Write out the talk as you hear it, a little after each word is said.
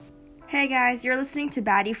Hey guys, you're listening to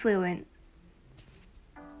Baddie Fluent.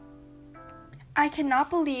 I cannot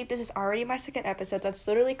believe this is already my second episode. That's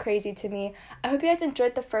literally crazy to me. I hope you guys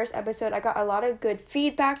enjoyed the first episode. I got a lot of good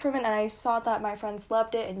feedback from it, and I saw that my friends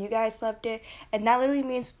loved it and you guys loved it, and that literally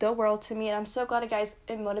means the world to me. And I'm so glad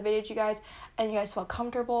it motivated you guys and you guys felt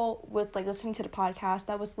comfortable with listening to the podcast.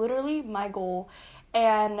 That was literally my goal.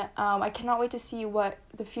 And I cannot wait to see what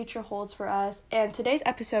the future holds for us. And today's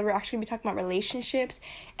episode, we're actually going to be talking about relationships.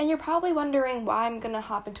 And you're probably wondering why I'm going to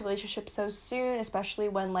hop into relationships so soon, especially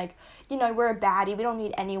when, we're a baddie. We don't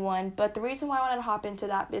need anyone. But the reason why I wanted to hop into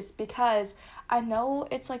that is because I know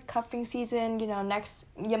it's, cuffing season. Next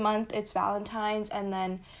month it's Valentine's. And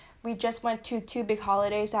then we just went to two big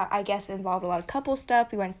holidays that I guess involved a lot of couple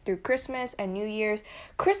stuff. We went through Christmas and New Year's.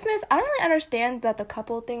 Christmas, I don't really understand the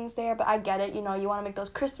couple things there, but I get it. You want to make those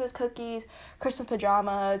Christmas cookies, Christmas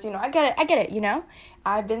pajamas. I get it.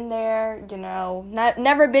 I've been there,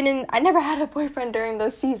 I never had a boyfriend during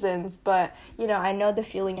those seasons, but, I know the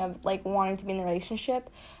feeling of, wanting to be in a relationship.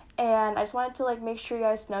 And I just wanted to, make sure you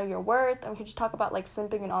guys know your worth, and we could just talk about,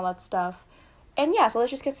 simping and all that stuff. And yeah, so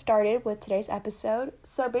let's just get started with today's episode.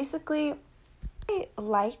 So basically, I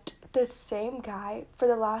liked the same guy for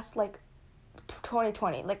the last,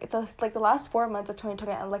 2020. The last 4 months of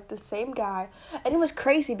 2020, I liked the same guy. And it was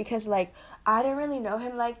crazy because, I didn't really know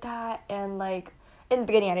him like that. And, in the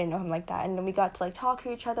beginning, I didn't know him like that. And then we got to, talk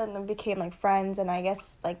to each other and then became, friends. And I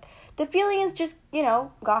guess, the feeling is just,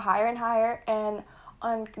 got higher and higher. And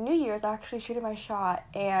on New Year's, I actually shooted my shot,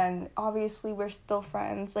 and obviously we're still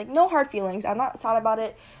friends. No hard feelings. I'm not sad about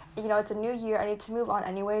it. It's a new year. I need to move on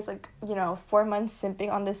anyways. 4 months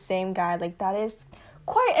simping on the same guy. That is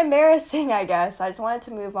quite embarrassing, I guess. I just wanted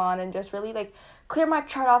to move on and just really, clear my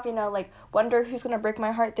chart off, wonder who's going to break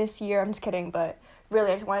my heart this year. I'm just kidding, but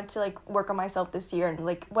really, I just wanted to, work on myself this year, and,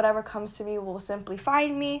 whatever comes to me will simply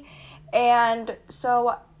find me. And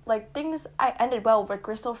so things I ended well with,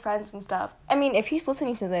 we're still friends and stuff. I mean, if he's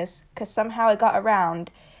listening to this, because somehow it got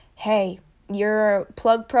around, hey, you're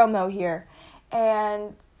plug promo here.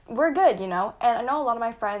 And we're good, And I know a lot of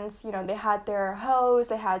my friends, they had their hoes,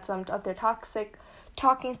 they had some of their toxic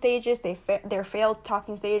talking stages, their failed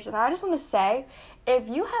talking stage. And I just want to say, if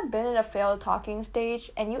you have been in a failed talking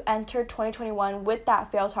stage and you entered 2021 with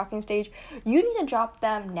that failed talking stage, you need to drop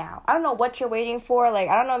them now. I don't know what you're waiting for. I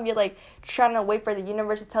don't know if you're trying to wait for the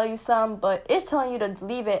universe to tell you some, but it's telling you to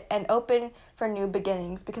leave it and open for new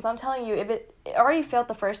beginnings. Because I'm telling you, if it already failed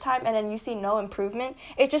the first time and then you see no improvement,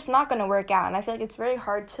 it's just not going to work out. And I feel it's very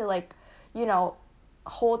hard to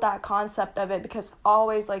hold that concept of it, because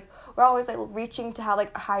we're always reaching to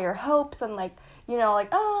have higher hopes and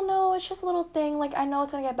oh no, it's just a little thing, I know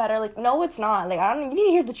it's gonna get better. No, it's not. You need to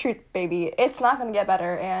hear the truth, baby. It's not gonna get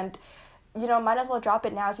better. And might as well drop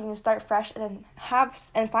it now so you can start fresh and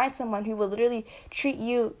find someone who will literally treat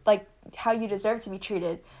you how you deserve to be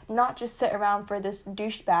treated, not just sit around for this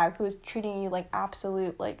douchebag who's treating you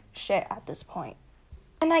absolute shit at this point.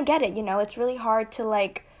 And I get it, it's really hard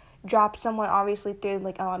to drop someone, obviously, through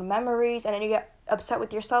a lot of memories, and then you get upset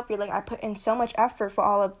with yourself. You're I put in so much effort for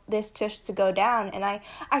all of this just to go down. And I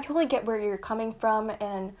totally get where you're coming from,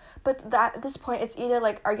 but at this point, it's either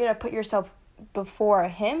are you gonna put yourself before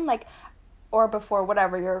him, or before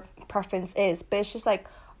whatever your preference is, but it's just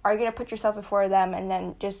are you gonna put yourself before them and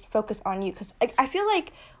then just focus on you? Because I feel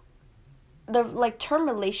the term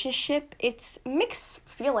relationship, it's mixed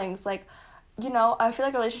feelings. I feel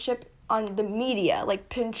a relationship on the media,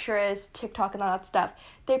 Pinterest, TikTok, and all that stuff,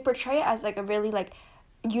 they portray it as a really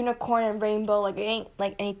unicorn and rainbow, it ain't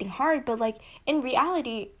anything hard, but in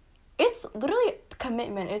reality, it's literally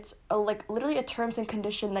commitment. It's literally a terms and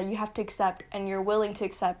condition that you have to accept and you're willing to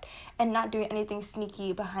accept, and not doing anything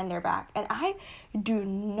sneaky behind their back. And I do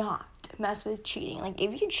not mess with cheating.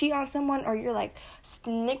 If you cheat on someone, or you're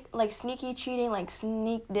sneaky cheating,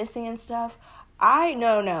 sneak dissing and stuff,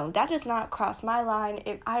 no, that does not cross my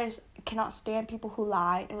line. I just cannot stand people who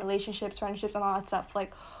lie in relationships, friendships, and all that stuff.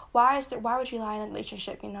 Why would you lie in a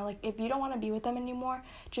relationship? If you don't want to be with them anymore,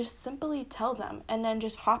 just simply tell them and then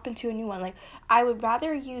just hop into a new one. I would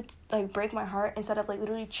rather you break my heart instead of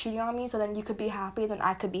literally cheating on me so then you could be happy than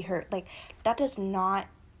I could be hurt. That does not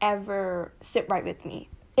ever sit right with me.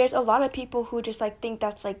 There's a lot of people who just think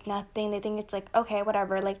that's nothing. They think it's okay,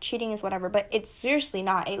 whatever, cheating is whatever, but it's seriously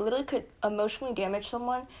not. It literally could emotionally damage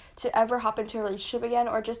someone to ever hop into a relationship again,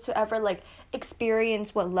 or just to ever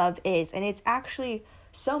experience what love is. And it's actually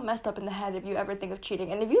so messed up in the head if you ever think of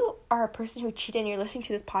cheating. And if you are a person who cheated and you're listening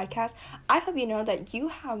to this podcast, I hope you know that you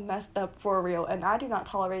have messed up for real, and I do not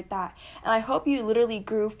tolerate that. And I hope you literally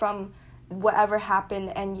grew from whatever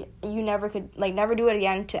happened, and you never could, like, never do it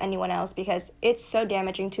again to anyone else, because it's so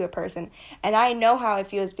damaging to a person. And I know how it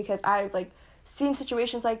feels, because I've, like, seen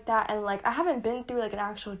situations like that, and, like, I haven't been through, like, an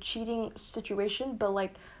actual cheating situation, but,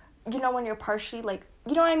 like, you know, when you're partially, like,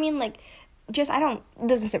 you know what I mean, like, just, it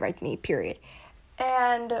doesn't sit right to me, period.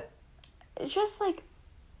 And it's just, like,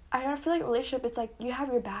 I don't feel like a relationship, it's like you have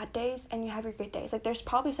your bad days and you have your good days. Like, there's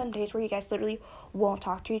probably some days where you guys literally won't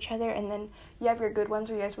talk to each other, and then you have your good ones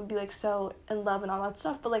where you guys would be, like, so in love and all that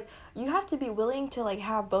stuff. But, like, you have to be willing to, like,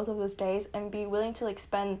 have both of those days and be willing to, like,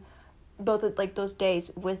 spend both of, like, those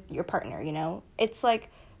days with your partner, you know? It's, like,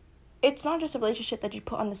 it's not just a relationship that you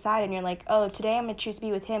put on the side and you're like, oh, today I'm going to choose to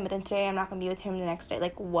be with him, but then today I'm not going to be with him the next day.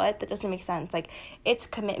 Like, what? That doesn't make sense. Like, it's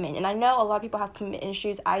commitment. And I know a lot of people have commitment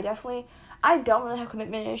issues. I don't really have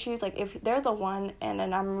commitment issues. Like, if they're the one and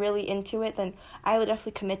then I'm really into it, then I would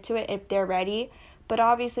definitely commit to it if they're ready. But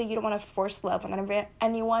obviously, you don't want to force love on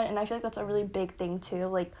anyone, and I feel like that's a really big thing, too.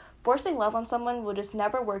 Like, forcing love on someone will just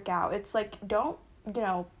never work out. It's like, don't, you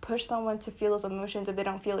know, push someone to feel those emotions if they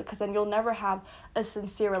don't feel it, because then you'll never have a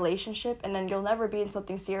sincere relationship, and then you'll never be in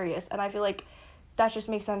something serious. And I feel like that just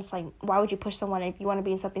makes sense. Like, why would you push someone if you want to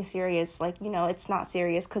be in something serious? Like, you know, it's not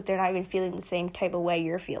serious because they're not even feeling the same type of way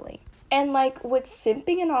you're feeling. And, like, with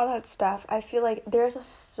simping and all that stuff, I feel like there's a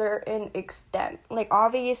certain extent. Like,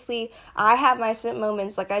 obviously, I have my simp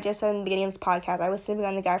moments. Like I just said in the beginning of this podcast, I was simping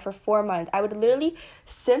on the guy for 4 months. I would literally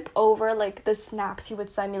simp over, like, the snaps he would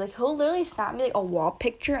send me. Like, he'll literally snap me, like, a wall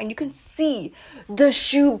picture, and you can see the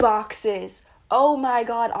shoe boxes, oh my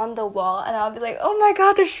god, on the wall. And I'll be like, oh my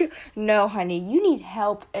god, the shoe. No, honey, you need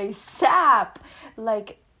help ASAP.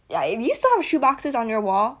 Like, yeah, if you still have shoe boxes on your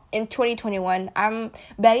wall in 2021, I'm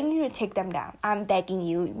begging you to take them down. I'm begging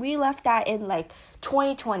you. We left that in, like,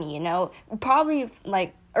 2020, you know? Probably,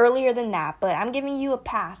 like, earlier than that, but I'm giving you a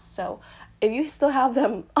pass. So if you still have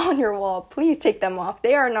them on your wall, please take them off.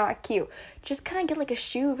 They are not cute. Just kind of get, like, a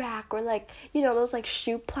shoe rack or, like, you know, those, like,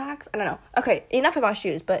 shoe plaques. I don't know. Okay, enough about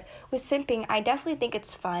shoes. But with simping, I definitely think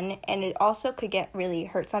it's fun. And it also could get really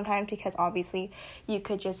hurt sometimes, because obviously you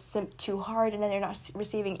could just simp too hard and then you're not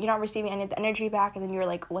receiving any of the energy back. And then you're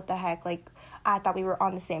like, what the heck? Like, I thought we were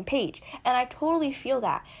on the same page. And I totally feel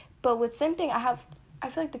that. But with simping, I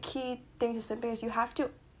feel like the key thing to simping is you have to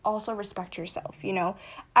also respect yourself, you know?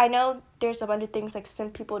 I know there's a bunch of things, like,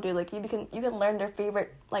 simp people do. Like, you can learn their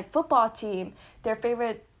favorite, like, football team, their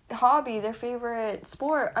favorite hobby, their favorite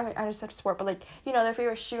sport. I mean, I just said sport, but, like, you know, their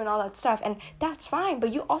favorite shoe and all that stuff. And that's fine,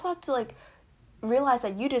 but you also have to, like, realize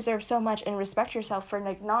that you deserve so much and respect yourself for,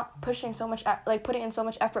 like, not pushing so much, like, putting in so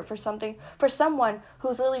much effort for someone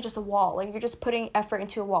who's literally just a wall. Like, you're just putting effort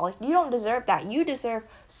into a wall. Like, you don't deserve that. You deserve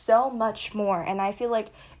so much more. And I feel like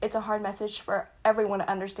it's a hard message for everyone to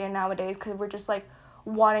understand nowadays, because we're just, like,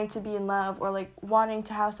 wanting to be in love, or, like, wanting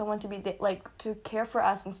to have someone to be, like, to care for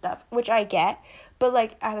us and stuff, which I get. But,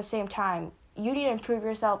 like, at the same time, you need to improve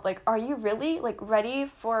yourself. Like, are you really, like, ready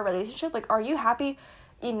for a relationship? Like, are you happy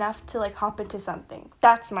enough to, like, hop into something?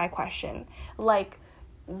 That's my question. Like,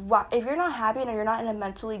 if you're not happy and you're not in a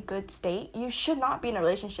mentally good state, you should not be in a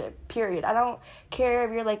relationship, period. I don't care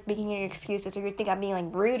if you're, like, making your excuses or you think I'm being,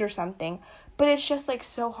 like, rude or something, but it's just, like,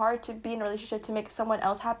 so hard to be in a relationship to make someone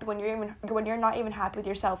else happy when you're not even happy with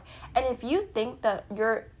yourself. And if you think that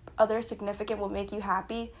your other significant will make you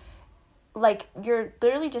happy, like, you're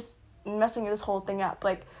literally just messing this whole thing up.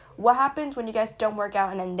 Like, what happens when you guys don't work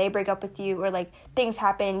out and then they break up with you, or, like, things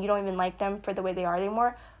happen and you don't even like them for the way they are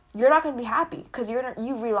anymore? You're not going to be happy, because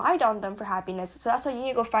you relied on them for happiness. So that's why you need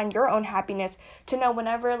to go find your own happiness, to know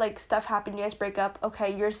whenever, like, stuff happens, you guys break up,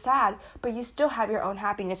 okay, you're sad, but you still have your own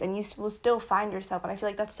happiness and you will still find yourself. And I feel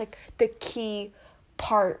like that's, like, the key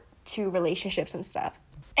part to relationships and stuff.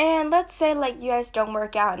 And let's say, like, you guys don't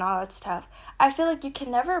work out and all that stuff. I feel like you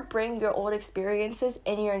can never bring your old experiences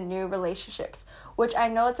in your new relationships, which I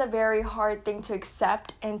know it's a very hard thing to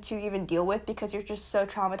accept and to even deal with, because you're just so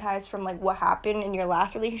traumatized from, like, what happened in your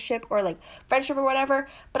last relationship or, like, friendship or whatever.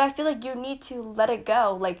 But I feel like you need to let it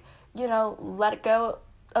go. Like, you know, let it go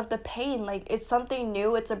of the pain. Like, it's something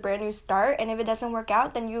new, it's a brand new start, and if it doesn't work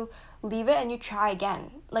out, then you leave it and you try again.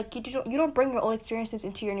 Like, you don't bring your old experiences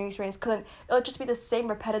into your new experience, because it'll just be the same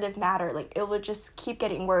repetitive matter. Like, it will just keep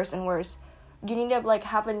getting worse and worse. You need to, like,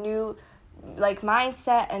 have a new, like,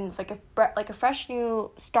 mindset and, like, a fresh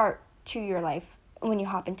new start to your life when you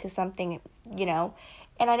hop into something, you know.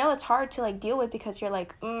 And I know it's hard to, like, deal with, because you're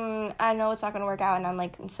like, I know it's not gonna work out, and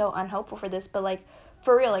I'm so unhopeful for this, but, like,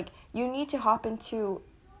 for real, like, you need to hop into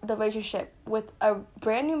the relationship with a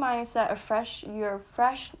brand new mindset, you're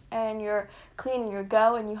fresh and you're clean and you're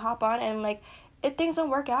go, and you hop on, and, like, if things don't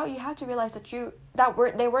work out, you have to realize that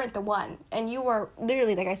they weren't the one, and you were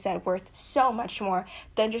literally, like I said, worth so much more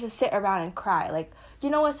than just to sit around and cry. Like, you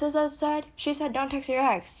know what SZA said? She said, don't text your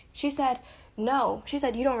ex. She said, no. She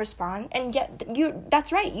said, you don't respond, and yet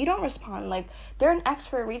that's right, you don't respond. Like, they're an ex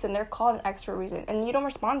for a reason. They're called an ex for a reason, and you don't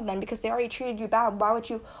respond to them because they already treated you bad. Why would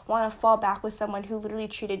you want to fall back with someone who literally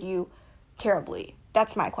treated you terribly?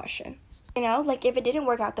 That's my question. You know, like, if it didn't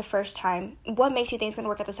work out the first time, what makes you think it's going to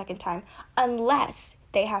work out the second time? Unless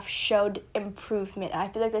they have showed improvement. And I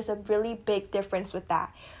feel like there's a really big difference with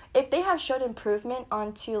that. If they have showed improvement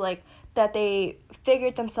onto, like, that they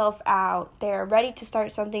figured themselves out, they're ready to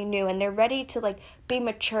start something new, and they're ready to, like, be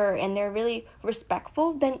mature, and they're really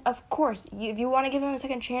respectful, then, of course, if you want to give them a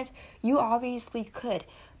second chance, you obviously could.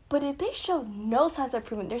 But if they show no signs of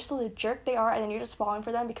improvement, they're still the jerk they are, and then you're just falling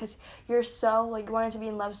for them because you're so, like, wanting to be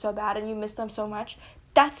in love so bad and you miss them so much,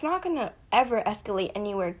 that's not going to ever escalate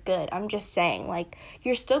anywhere good. I'm just saying, like,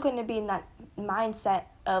 you're still going to be in that mindset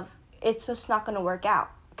of it's just not going to work out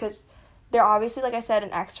because they're obviously, like I said,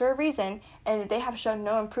 an ex for a reason, and if they have shown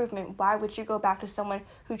no improvement, why would you go back to someone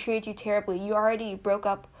who treated you terribly? You already broke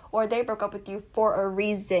up, or they broke up with you for a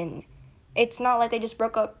reason. It's not like they just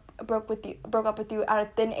broke up with you out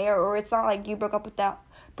of thin air, or it's not like you broke up with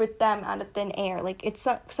them out of thin air. Like, it's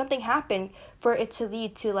something happened for it to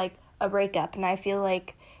lead to, like, a breakup, and I feel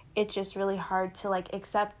like it's just really hard to, like,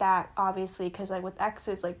 accept that, obviously, because, like, with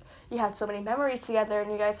exes, like, you had so many memories together,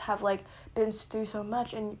 and you guys have, like, been through so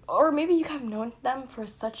much, or maybe you have known them for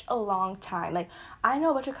such a long time. Like, I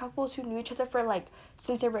know a bunch of couples who knew each other for, like,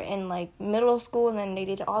 since they were in, like, middle school, and then they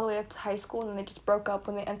dated all the way up to high school, and then they just broke up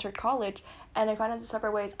when they entered college, and they found out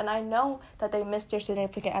separate ways, and I know that they miss their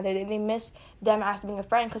significant other, they miss them as being a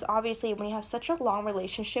friend, because obviously, when you have such a long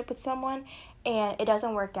relationship with someone, and it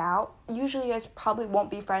doesn't work out, usually you guys probably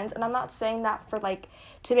won't be friends, and I'm not saying that for, like,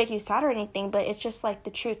 to make you sad or anything, but it's just, like,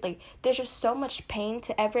 the truth. Like, there's just so much pain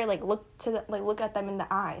to ever, like, look at them in the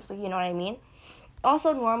eyes, like, you know what I mean?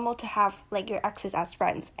 Also normal to have, like, your exes as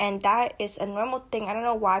friends, and that is a normal thing. I don't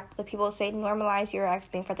know why the people say normalize your ex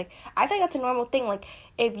being friends. Like, I think that's a normal thing. Like,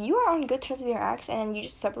 if you are on good terms with your ex and you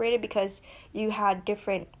just separated because you had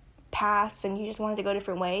different paths and you just wanted to go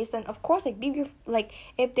different ways, then of course, like,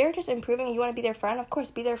 if they're just improving and you want to be their friend, of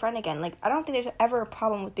course, be their friend again. Like, I don't think there's ever a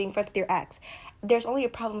problem with being friends with your ex. There's only a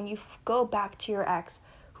problem when you go back to your ex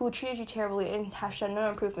who treated you terribly and have shown no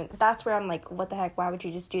improvement. That's where I'm like, what the heck, why would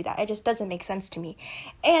you just do that? It just doesn't make sense to me.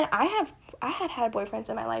 And I had boyfriends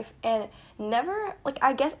in my life, and never, like,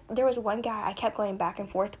 I guess there was one guy I kept going back and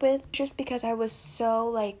forth with just because I was so,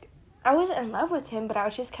 like, I wasn't in love with him, but I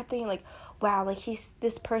was just kept thinking, like, wow, like, he's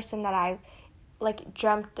this person that I, like,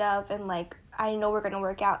 dreamt of, and, like, I know we're gonna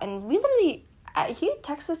work out. And we literally, he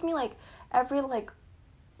texts me, like, every, like,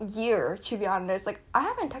 year, to be honest. Like, I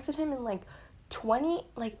haven't texted him in, like,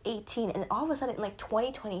 2018, and all of a sudden in, like,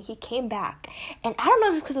 2020 he came back, and I don't know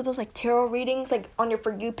if it's because of those, like, tarot readings, like, on your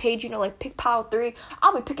For You page, you know, like, pick pile 3.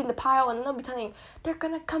 I'll be picking the pile, and they'll be telling you they're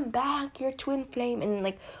gonna come back, your twin flame, and,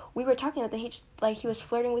 like, we were talking about that he was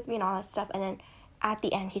flirting with me and all that stuff, and then at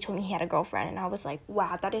the end he told me he had a girlfriend, and I was like,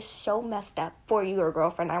 wow, that is so messed up for your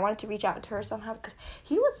girlfriend. I wanted to reach out to her somehow because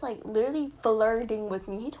he was, like, literally flirting with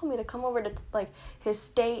me. He told me to come over to, like, his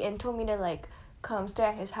state and told me to, like, come stay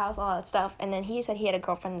at his house, all that stuff, and then he said he had a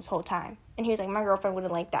girlfriend this whole time, and he was like, my girlfriend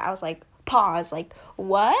wouldn't like that. I was like, pause, like,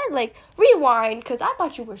 what? Like, rewind, because I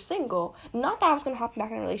thought you were single. Not that I was going to hop back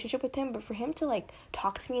in a relationship with him, but for him to, like,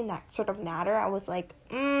 talk to me in that sort of matter, I was like,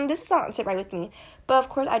 this is not sit right with me. But of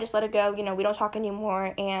course, I just let it go. You know, we don't talk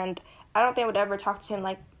anymore, and I don't think I would ever talk to him,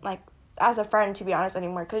 like as a friend, to be honest,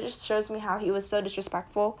 anymore, because it just shows me how he was so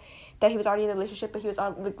disrespectful, that he was already in a relationship, but he was,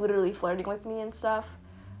 like, literally flirting with me and stuff.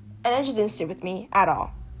 And it just didn't sit with me at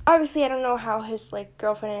all. Obviously, I don't know how his, like,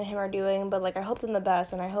 girlfriend and him are doing, but, like, I hope them the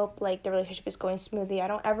best, and I hope, like, the relationship is going smoothly. I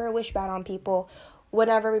don't ever wish bad on people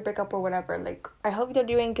whenever we break up or whatever. Like, I hope they're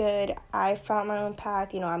doing good. I found my own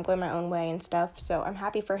path, you know, I'm going my own way and stuff, so I'm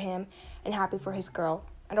happy for him and happy for his girl.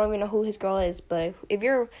 I don't even know who his girl is, but if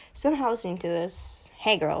you're somehow listening to this,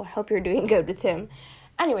 hey, girl, I hope you're doing good with him.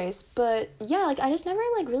 Anyways, but, yeah, like, I just never,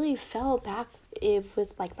 like, really fell back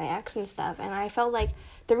with, like, my ex and stuff, and I felt like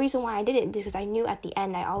the reason why I did it because I knew at the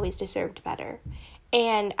end I always deserved better.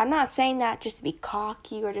 And I'm not saying that just to be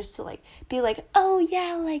cocky or just to, like, be like, oh,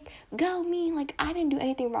 yeah, like, go me, like, I didn't do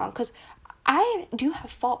anything wrong, because I do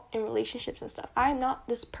have fault in relationships and stuff. I'm not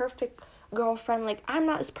this perfect girlfriend, like, I'm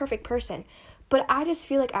not this perfect person, but I just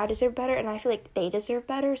feel like I deserve better, and I feel like they deserve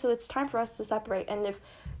better, so it's time for us to separate. And if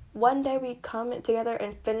one day we come together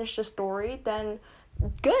and finish the story, then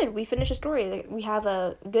good, we finish the story, like, we have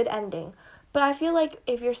a good ending. But I feel like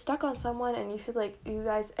if you're stuck on someone and you feel like you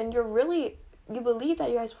guys, and you're really you believe that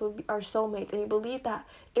you guys are soulmates, and you believe that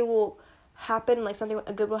it will happen, like something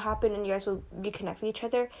good will happen and you guys will reconnect with each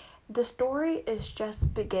other. The story is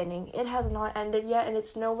just beginning. It has not ended yet, and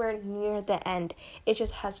it's nowhere near the end. It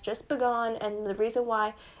has just begun, and the reason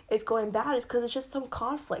why it's going bad is because it's just some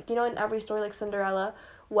conflict. You know, in every story, like Cinderella,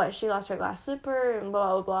 she lost her glass slipper and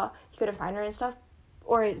blah, blah, blah. You couldn't find her and stuff.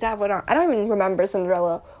 Or that went on. I don't even remember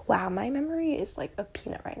Cinderella. Wow, my memory is like a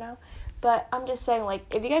peanut right now. But I'm just saying, like,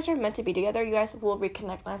 if you guys are meant to be together, you guys will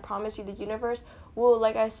reconnect. And I promise you, the universe will,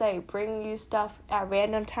 like I say, bring you stuff at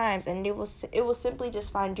random times, and it will simply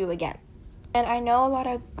just find you again. And I know a lot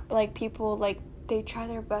of, like, people, like, they try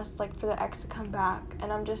their best, like, for the ex to come back.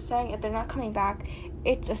 And I'm just saying, if they're not coming back,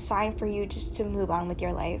 it's a sign for you just to move on with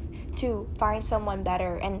your life, to find someone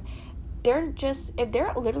better. And if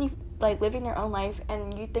they're literally, like, living their own life,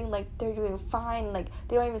 and you think, like, they're doing fine, like,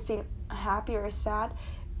 they don't even seem happy or sad,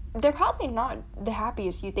 they're probably not the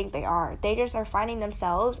happiest you think they are. They just are finding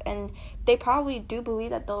themselves, and they probably do believe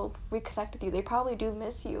that they'll reconnect with you. They probably do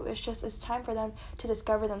miss you. It's time for them to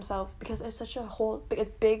discover themselves, because it's such a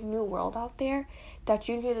big new world out there that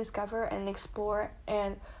you need to discover and explore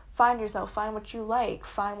and find yourself, find what you like,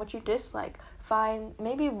 find what you dislike, find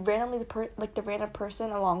maybe randomly the random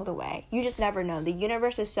person along the way. You just never know. The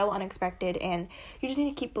universe is so unexpected, and you just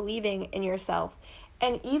need to keep believing in yourself.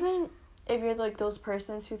 And even if you're like those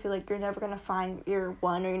persons who feel like you're never going to find your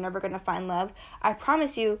one, or you're never going to find love, I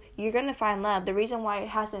promise you, you're going to find love. The reason why it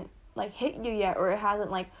hasn't like hit you yet, or it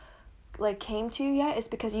hasn't like came to you yet, is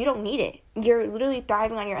because you don't need it. You're literally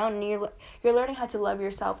thriving on your own, and you're learning how to love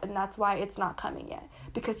yourself, and that's why it's not coming yet.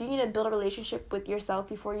 Because you need to build a relationship with yourself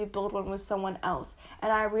before you build one with someone else.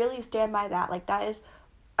 And I really stand by that. Like, that is,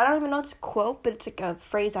 I don't even know it's a quote, but it's like a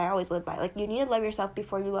phrase I always live by. Like, you need to love yourself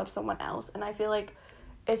before you love someone else. And I feel like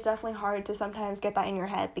it's definitely hard to sometimes get that in your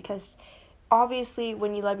head, because obviously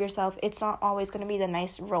when you love yourself, it's not always going to be the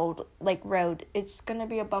nice road. It's going to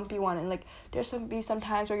be a bumpy one, and like there's going to be some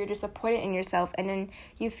times where you're disappointed in yourself, and then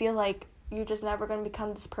you feel like you're just never going to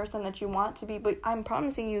become this person that you want to be. But I'm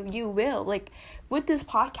promising you, you will. Like, with this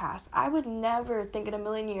podcast, I would never think in a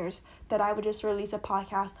million years that I would just release a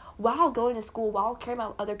podcast while going to school, while caring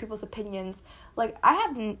about other people's opinions. Like, I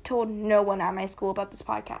have told no one at my school about this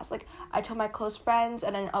podcast. Like, I told my close friends,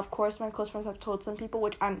 and then, of course, my close friends have told some people,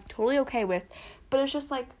 which I'm totally okay with. But it's just,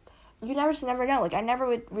 like, you never know. Like, I never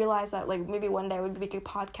would realize that, like, maybe one day I would make a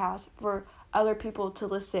podcast for other people to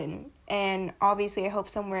listen. And obviously I hope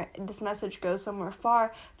this message goes somewhere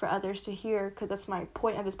far for others to hear, because that's my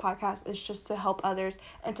point of this podcast, is just to help others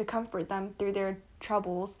and to comfort them through their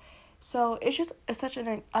troubles. So it's such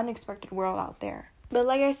an unexpected world out there. But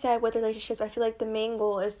like I said, with relationships, I feel like the main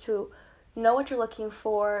goal is to know what you're looking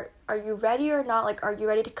for. Are you ready or not? Like, are you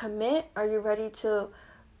ready to commit? Are you ready to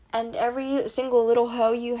end every single little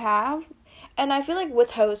hoe you have? And I feel like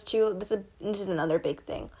with hoes too, this is another big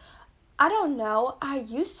thing. I don't know, I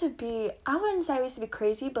wouldn't say I used to be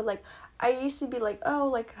crazy, but, like, I used to be like, oh,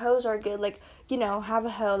 like, hoes are good, like, you know, have a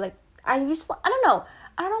hoe, like, I don't know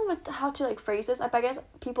how to, like, phrase this. I guess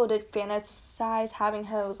people did fantasize having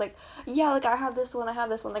hoes, like, yeah, like, I have this one,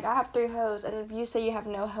 like, I have 3 hoes, and if you say you have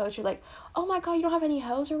no hoes, you're like, oh my god, you don't have any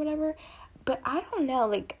hoes or whatever. But I don't know,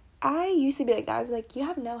 like, I used to be like that. I'd be like, you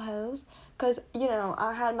have no hoes? Because, you know,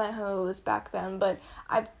 I had my hoes back then, but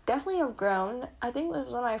I've definitely have grown. I think it was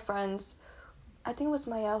one of my friends, I think it was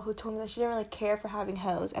Mayel, who told me that she didn't really care for having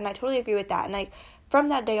hoes, and I totally agree with that. And, like, from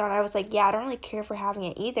that day on, I was like, yeah, I don't really care for having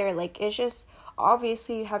it either. Like, it's just,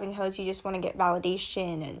 obviously, having hoes, you just want to get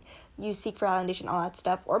validation, and you seek for validation, all that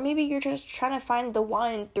stuff. Or maybe you're just trying to find the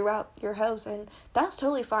one throughout your hoes, and that's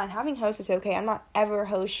totally fine. Having hoes is okay. I'm not ever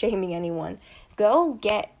hoes shaming anyone. Go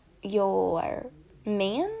get your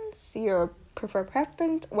man's, your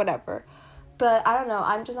preference, whatever. But I don't know,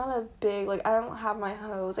 I'm just not a big, like, I don't have my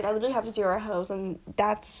hoes. Like, I literally have 0 hoes, and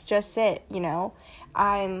that's just it, you know?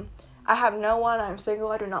 I have no one, I'm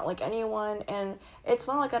single, I do not like anyone, and it's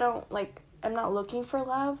not like I'm not looking for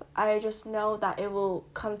love. I just know that it will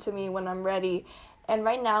come to me when I'm ready. And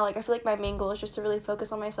right now, like, I feel like my main goal is just to really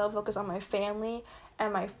focus on myself, focus on my family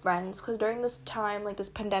and my friends. Because during this time, like this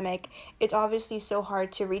pandemic, it's obviously so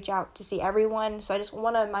hard to reach out to see everyone. So I just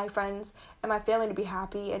want my friends and my family to be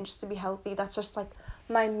happy and just to be healthy. That's just, like,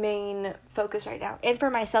 my main focus right now. And for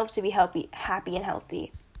myself to be happy and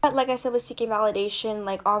healthy. But like I said, with seeking validation,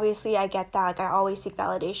 like, obviously I get that. Like, I always seek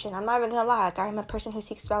validation. I'm not even gonna lie. Like, I'm a person who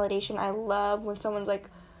seeks validation. I love when someone's, like,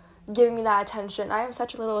 giving me that attention. I am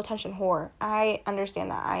such a little attention whore. I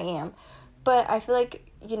understand that. I am. But I feel like,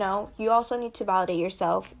 you know, you also need to validate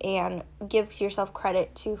yourself and give yourself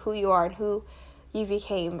credit to who you are and who you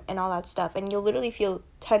became and all that stuff. And you'll literally feel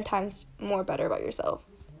 10 times more better about yourself.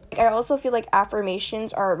 I also feel like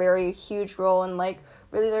affirmations are a very huge role in, like,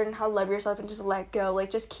 really learning how to love yourself and just let go.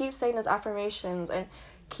 Like, just keep saying those affirmations and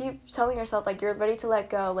keep telling yourself, like, you're ready to let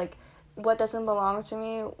go. Like, what doesn't belong to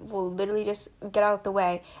me will literally just get out of the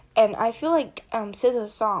way. And I feel like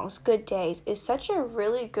SZA's songs, Good Days, is such a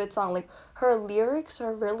really good song. Like, her lyrics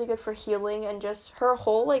are really good for healing, and just her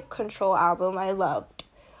whole, like, Control album I love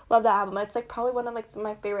that album. It's, like, probably one of, like,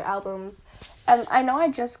 my favorite albums. And I know I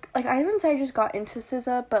wouldn't say I just got into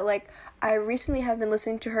SZA, but, like, I recently have been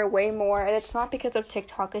listening to her way more, and it's not because of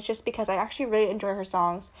TikTok, it's just because I actually really enjoy her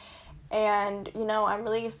songs. And, you know, I'm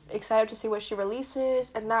really excited to see what she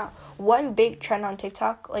releases. And that one big trend on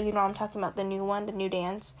TikTok, like, you know, I'm talking about the new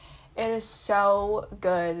dance. It is so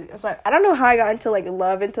good. It's like, I don't know how I got into, like,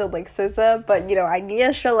 love into, like, SZA, but, you know, I need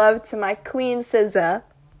to show love to my queen, SZA.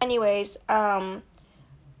 Anyways,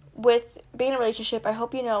 with being in a relationship, I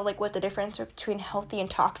hope you know, like, what the difference between healthy and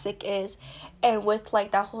toxic is. And with,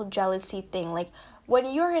 like, that whole jealousy thing. Like,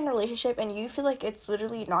 when you're in a relationship and you feel like it's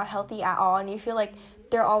literally not healthy at all, and you feel like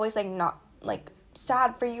they're always, like, not, like,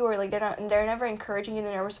 sad for you, or, like, they're never encouraging you,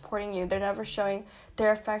 they're never supporting you, they're never showing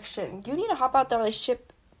their affection, you need to hop out the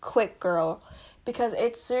relationship quick, girl, because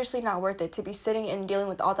it's seriously not worth it to be sitting and dealing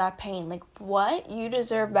with all that pain. Like, what? You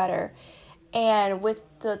deserve better. And with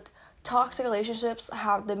the toxic relationships,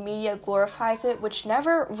 how the media glorifies it, which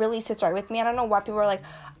never really sits right with me. I don't know why people are like,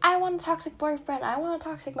 I want a toxic boyfriend, I want a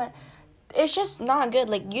toxic man. It's just not good.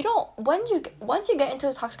 Like, you don't, once you get into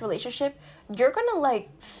a toxic relationship, you're gonna, like,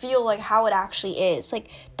 feel like how it actually is. Like,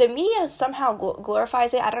 the media somehow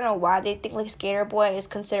glorifies it. I don't know why they think, like, skater boy is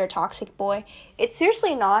considered toxic boy. It's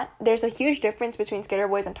seriously not. There's a huge difference between skater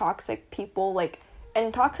boys and toxic people. Like,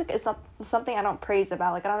 and toxic is something I don't praise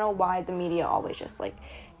about. Like, I don't know why the media always just, like,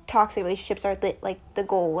 toxic relationships are the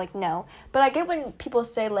goal. Like, no. But I get when people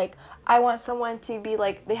say, like, I want someone to be,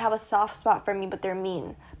 like, they have a soft spot for me, but they're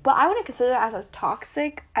mean. But I wouldn't consider that as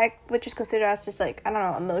toxic. I would just consider it as just, like, I don't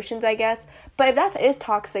know, emotions, I guess. But if that is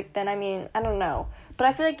toxic, then, I mean, I don't know. But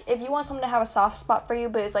I feel like if you want someone to have a soft spot for you,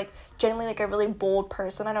 but it's, like, generally, like, a really bold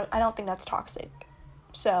person, I don't think that's toxic.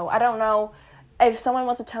 So, I don't know if someone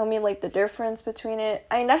wants to tell me, like, the difference between it.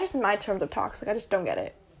 I mean, that's just my terms of toxic. I just don't get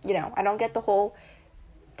it. You know, I don't get the whole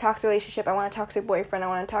toxic relationship. I want a toxic boyfriend. I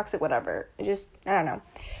want a toxic whatever. It just, I don't know.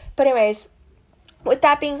 But anyways, with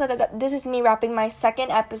that being said, this is me wrapping my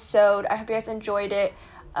second episode. I hope you guys enjoyed it.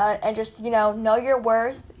 And just, you know your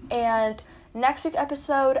worth. And next week's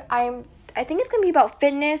episode, I think it's going to be about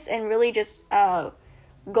fitness and really just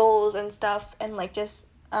goals and stuff. And, like, just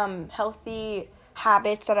healthy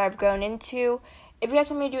habits that I've grown into. If you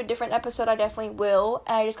guys want me to do a different episode, I definitely will.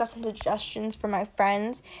 And I just got some suggestions from my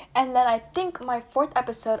friends. And then I think my fourth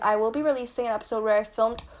episode, I will be releasing an episode where I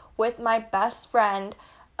filmed with my best friend.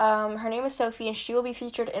 Her name is Sophie, and she will be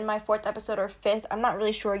featured in my fourth episode or fifth. I'm not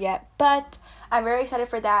really sure yet, but I'm very excited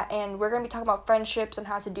for that. And we're going to be talking about friendships and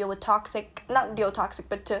how to deal with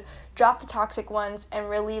but to drop the toxic ones and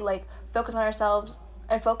really, like, focus on ourselves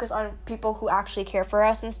and focus on people who actually care for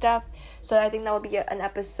us and stuff. So I think that will be an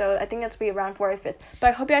episode. I think that's going to be around 4th or 5th. But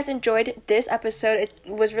I hope you guys enjoyed this episode. It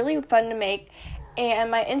was really fun to make.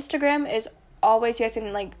 And my Instagram is always, you guys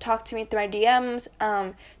can, like, talk to me through my DMs.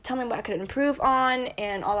 Tell me what I could improve on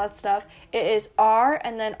and all that stuff. It is R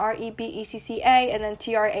and then REBECCA and then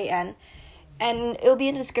TRAN. And it'll be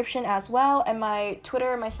in the description as well. And my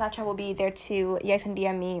Twitter and my Snapchat will be there too. You guys can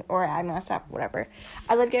DM me or add me on Snap, whatever.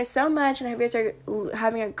 I love you guys so much, and I hope you guys are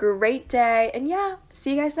having a great day. And yeah,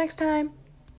 see you guys next time.